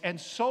richly and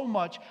so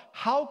much,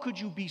 how could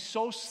you be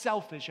so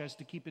selfish as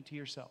to keep it to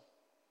yourself?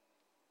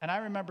 And I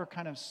remember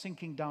kind of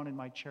sinking down in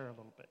my chair a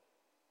little bit.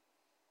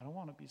 I don't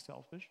want to be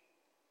selfish.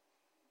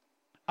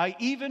 I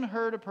even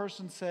heard a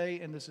person say,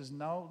 and this is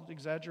no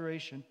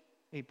exaggeration,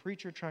 a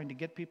preacher trying to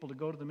get people to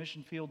go to the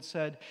mission field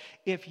said,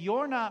 if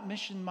you're not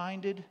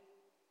mission-minded,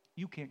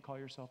 you can't call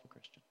yourself a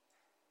Christian.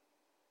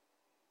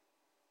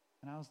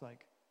 And I was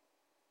like,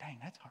 dang,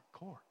 that's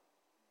hardcore.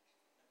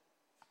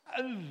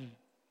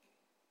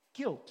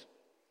 Guilt.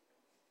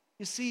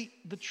 You see,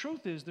 the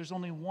truth is there's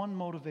only one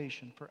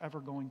motivation for ever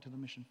going to the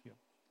mission field.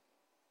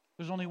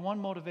 There's only one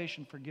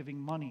motivation for giving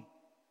money.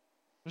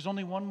 There's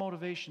only one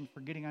motivation for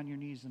getting on your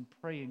knees and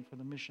praying for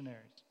the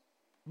missionaries.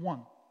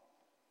 One,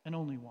 and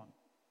only one.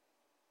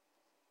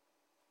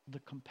 The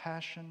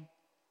compassion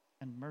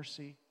and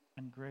mercy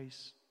and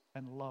grace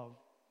and love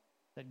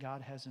that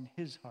God has in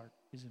His heart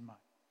is in mine.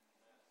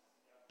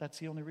 That's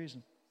the only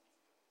reason.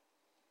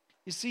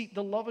 You see,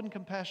 the love and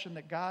compassion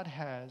that God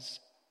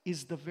has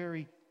is the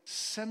very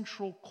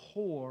central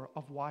core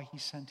of why He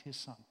sent His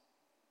Son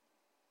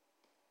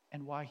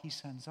and why He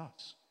sends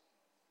us.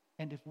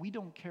 And if we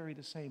don't carry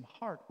the same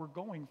heart, we're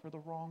going for the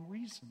wrong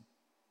reason.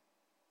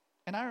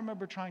 And I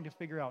remember trying to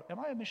figure out, am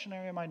I a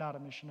missionary, am I not a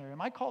missionary?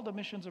 Am I called to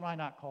missions, or am I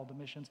not called to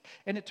missions?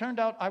 And it turned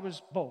out I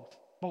was both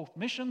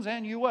missions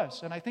and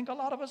U.S., and I think a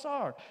lot of us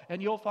are.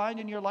 And you'll find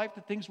in your life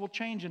that things will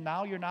change, and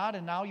now you're not,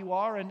 and now you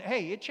are, and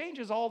hey, it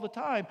changes all the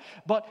time.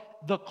 But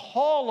the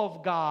call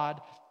of God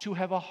to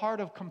have a heart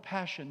of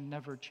compassion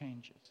never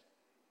changes.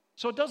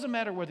 So it doesn't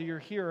matter whether you're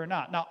here or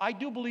not. Now, I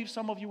do believe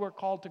some of you are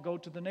called to go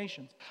to the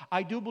nations.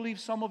 I do believe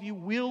some of you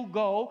will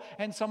go,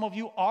 and some of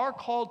you are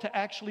called to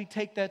actually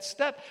take that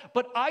step.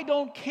 But I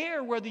don't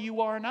care whether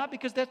you are or not,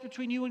 because that's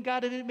between you and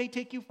God, and it may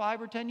take you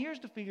 5 or 10 years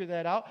to figure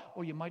that out,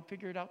 or you might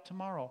figure it out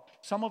tomorrow.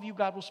 Some of you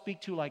God will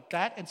speak to like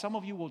that, and some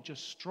of you will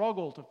just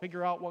struggle to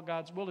figure out what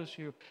God's will is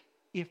for you.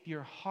 If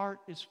your heart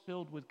is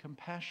filled with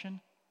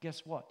compassion,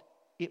 guess what?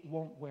 It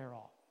won't wear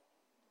off.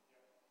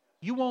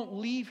 You won't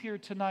leave here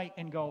tonight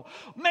and go,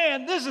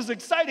 man, this is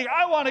exciting.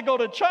 I want to go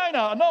to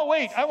China. No,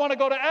 wait, I want to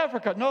go to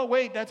Africa. No,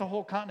 wait, that's a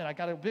whole continent.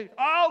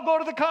 I'll go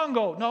to the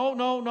Congo.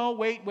 No,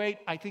 wait.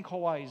 I think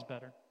Hawaii is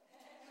better.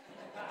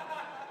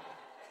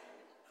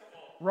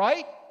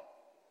 Right?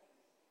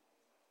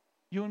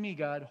 You and me,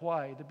 God,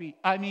 Hawaii,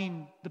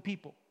 the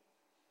people.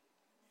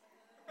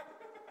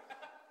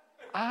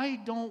 I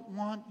don't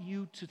want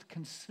you to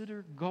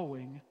consider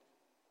going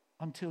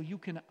until you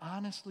can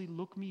honestly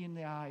look me in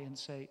the eye and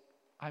say,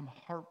 I'm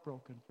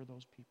heartbroken for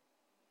those people.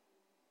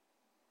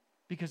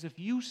 Because if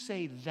you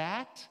say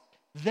that,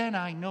 then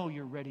I know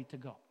you're ready to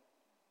go.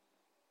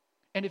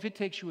 And if it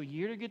takes you a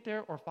year to get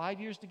there, or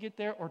 5 years to get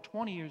there, or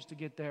 20 years to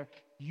get there,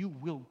 you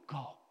will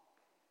go.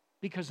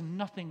 Because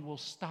nothing will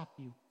stop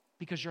you.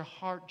 Because your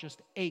heart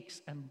just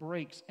aches and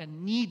breaks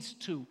and needs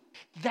to.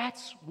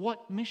 That's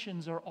what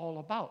missions are all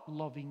about,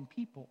 loving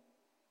people.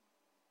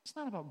 It's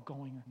not about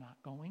going or not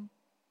going.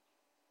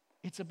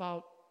 It's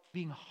about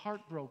being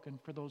heartbroken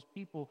for those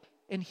people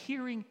and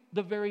hearing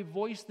the very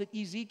voice that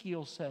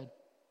Ezekiel said,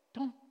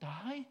 don't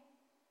die,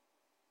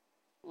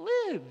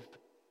 live.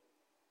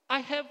 I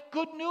have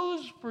good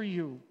news for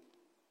you.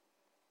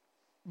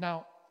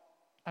 Now,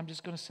 I'm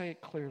just going to say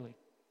it clearly.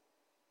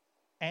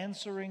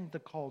 Answering the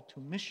call to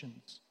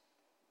missions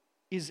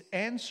is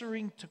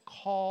answering to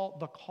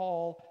the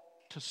call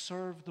to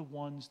serve the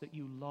ones that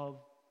you love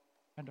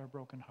and are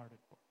brokenhearted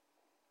for.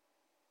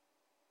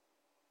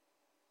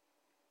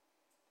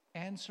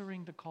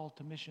 Answering the call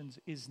to missions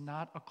is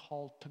not a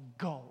call to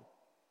go.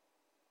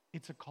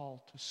 It's a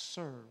call to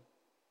serve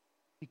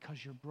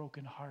because you're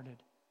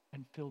brokenhearted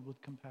and filled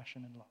with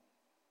compassion and love.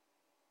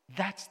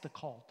 That's the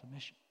call to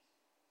mission.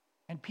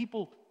 And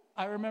people,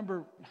 I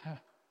remember,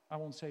 I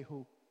won't say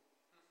who,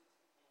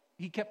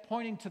 he kept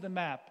pointing to the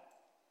map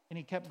and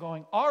he kept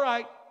going, all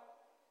right,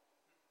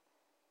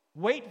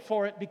 wait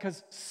for it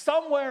because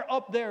somewhere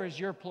up there is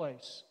your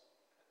place.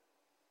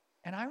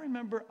 And I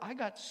remember I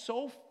got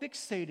so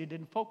fixated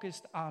and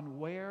focused on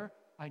where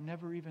I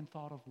never even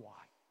thought of why.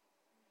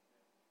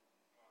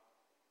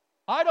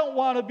 I don't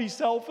want to be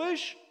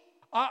selfish.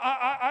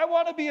 I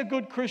want to be a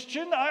good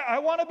Christian. I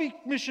want to be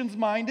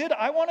missions-minded.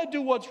 I want to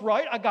do what's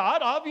right.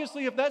 God,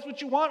 obviously, if that's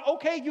what you want,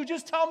 okay, you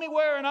just tell me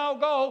where and I'll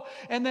go.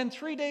 And then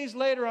 3 days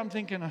later, I'm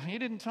thinking, he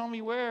didn't tell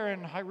me where,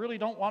 and I really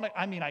don't want to.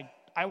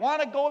 I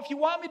want to go if you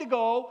want me to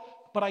go,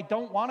 but I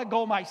don't want to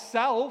go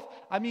myself.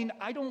 I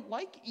don't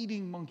like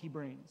eating monkey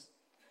brains.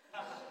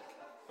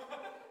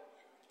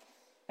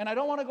 And I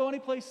don't want to go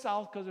anyplace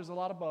south because there's a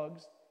lot of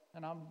bugs,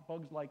 and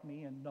bugs like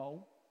me, and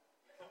no.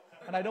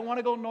 And I don't want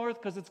to go north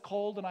because it's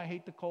cold and I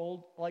hate the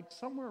cold. Like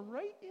somewhere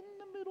right in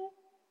the middle.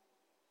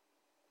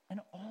 And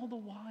all the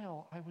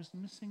while, I was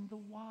missing the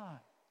why.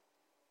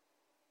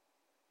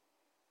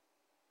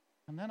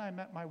 And then I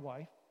met my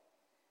wife.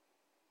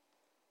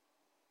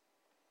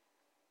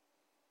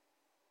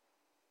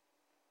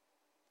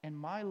 And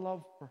my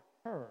love for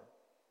her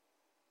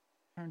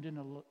turned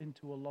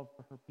into a love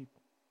for her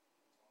people.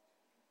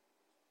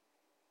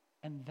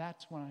 And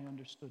that's when I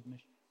understood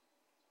mission.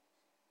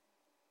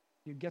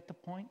 You get the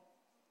point?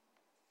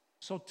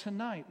 So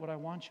tonight, what I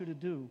want you to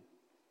do,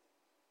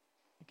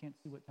 I can't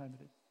see what time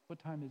it is. What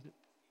time is it?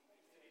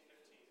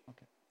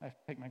 Okay, I have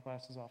to take my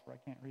glasses off or I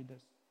can't read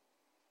this.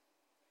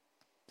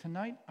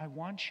 Tonight, I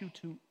want you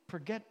to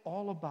forget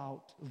all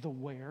about the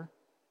where,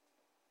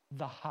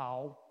 the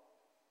how,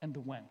 and the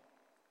when.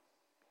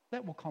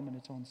 That will come in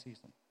its own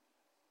season.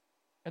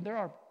 And there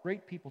are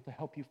great people to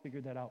help you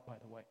figure that out, by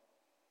the way.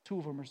 2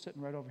 of them are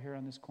sitting right over here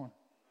on this corner.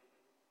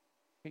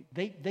 Okay,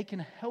 they can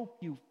help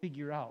you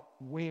figure out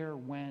where,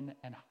 when,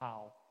 and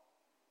how.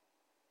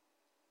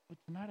 But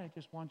tonight I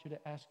just want you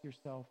to ask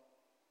yourself,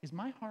 is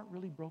my heart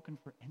really broken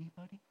for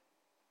anybody?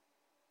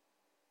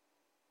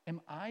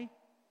 Am I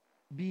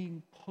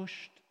being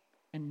pushed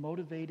and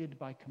motivated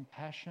by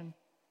compassion?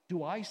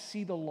 Do I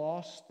see the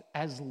lost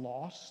as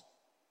lost?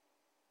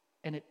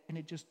 And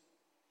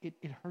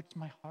it hurts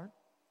my heart?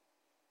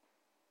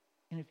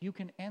 And if you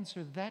can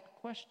answer that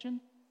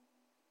question,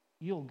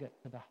 you'll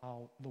get to the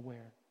how, the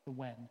where, the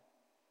when.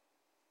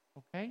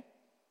 Okay?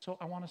 So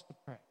I want us to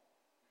pray.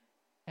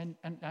 And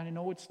I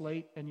know it's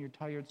late and you're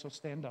tired, so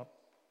stand up.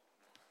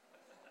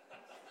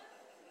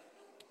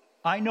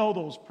 I know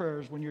those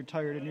prayers when you're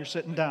tired and you're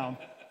sitting down.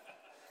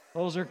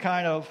 Those are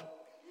kind of,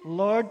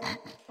 Lord,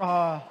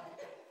 I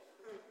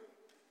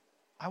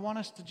want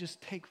us to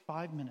just take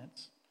 5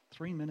 minutes,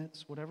 3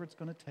 minutes, whatever it's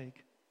going to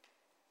take.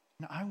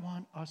 And I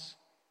want us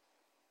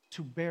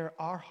to bear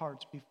our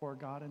hearts before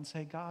God and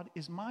say, God,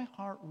 is my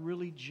heart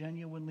really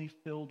genuinely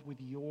filled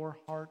with your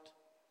heart?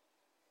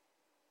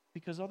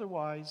 Because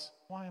otherwise,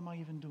 why am I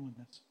even doing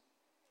this?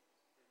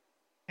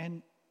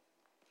 And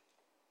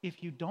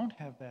if you don't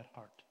have that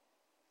heart,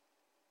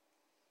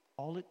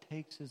 all it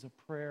takes is a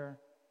prayer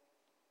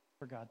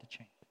for God to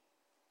change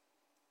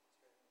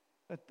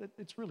it.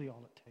 It's really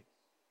all it takes.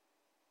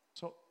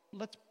 So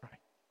let's pray.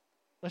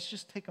 Let's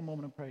just take a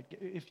moment and pray.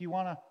 If you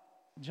want to,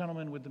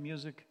 gentlemen with the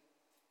music,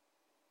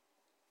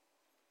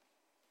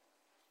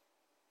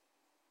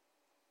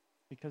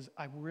 because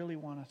I really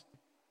want us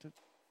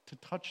to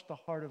touch the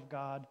heart of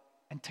God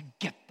and to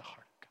get the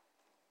heart of God.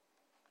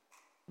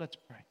 Let's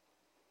pray.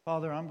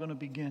 Father, I'm going to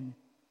begin.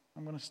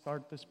 I'm going to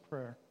start this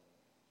prayer.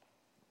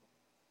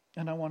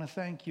 And I want to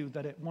thank you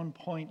that at one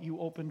point you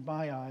opened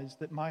my eyes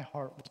that my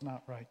heart was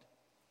not right.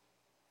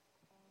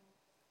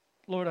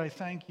 Lord, I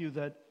thank you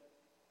that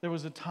there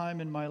was a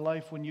time in my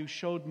life when you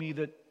showed me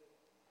that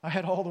I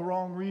had all the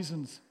wrong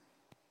reasons.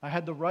 I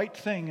had the right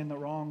thing and the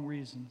wrong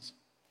reasons.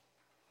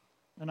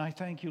 And I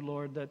thank you,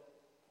 Lord, that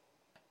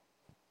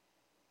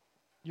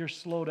you're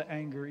slow to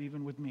anger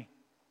even with me.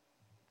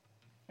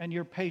 And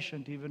you're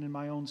patient even in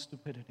my own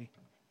stupidity.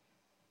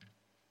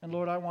 And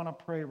Lord, I want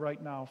to pray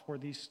right now for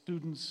these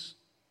students.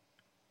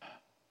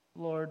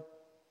 Lord,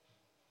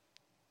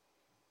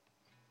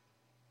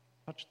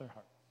 touch their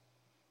heart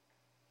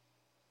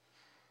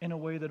in a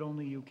way that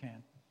only you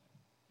can.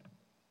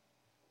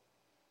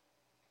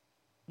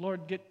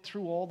 Lord, get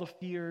through all the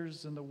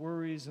fears and the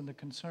worries and the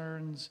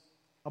concerns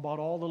about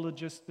all the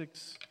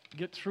logistics,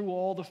 get through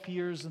all the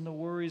fears and the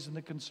worries and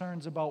the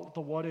concerns about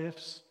the what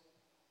ifs,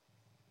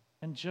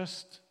 and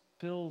just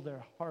fill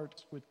their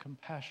hearts with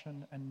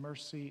compassion and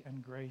mercy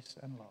and grace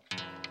and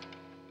love.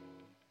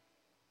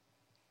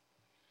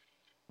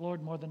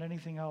 Lord, more than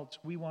anything else,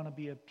 we want to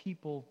be a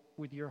people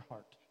with your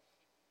heart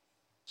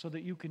so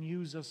that you can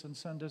use us and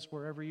send us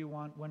wherever you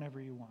want,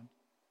 whenever you want.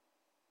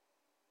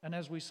 And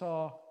as we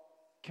saw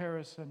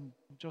Karis and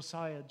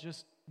Josiah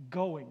just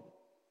going,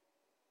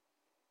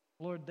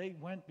 Lord, they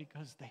went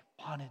because they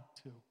wanted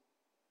to,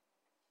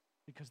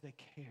 because they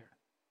care,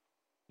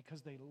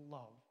 because they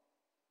love.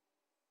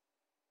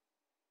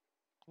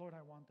 Lord,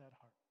 I want that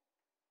heart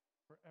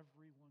for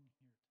everyone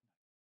here.